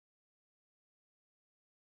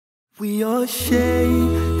We all share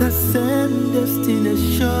the same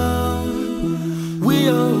destination. We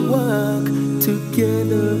all work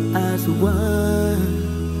together as one.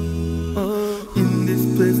 Oh, in this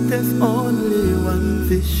place there's only one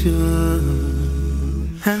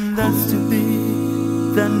vision, and that's to be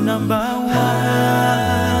the number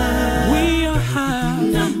one. We all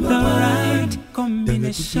have the right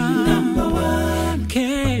combination. Number one.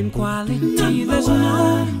 Care and quality, there's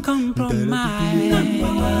no compromise.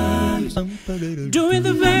 Doing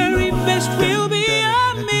the very best will be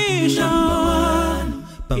our mission.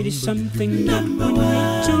 It is something that we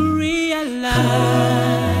need to realize.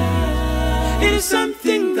 It is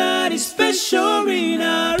something that is special in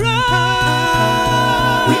our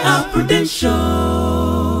eyes. We are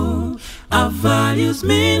Prudential. Our values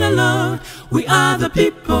mean a lot. We are the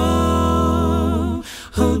people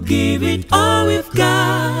who give it all we've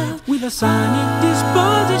got. With a sunny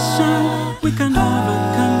disposition, we can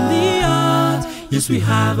overcome the odds. Yes, we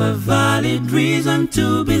have a valid reason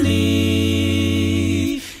to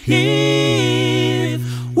believe.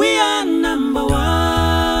 We are number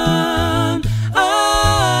one.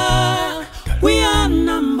 Ah, we are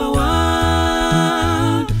number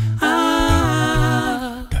one.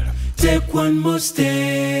 Ah, take one more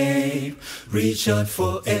step, reach out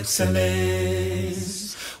for excellence.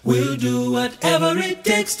 We'll do whatever it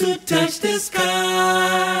takes to touch the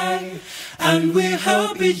sky, and we'll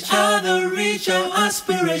help each other reach our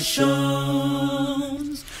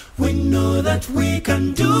aspirations. We know that we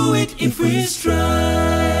can do it if we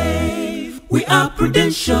strive. We are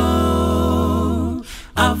Prudential.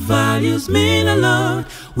 Our values mean a lot.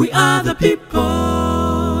 We are the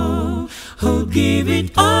people who give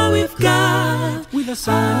it all we've got. With a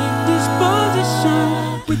sunny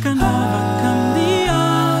disposition, we can overcome the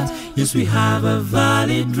odds. Yes, we have a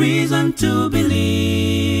valid reason to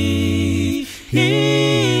believe.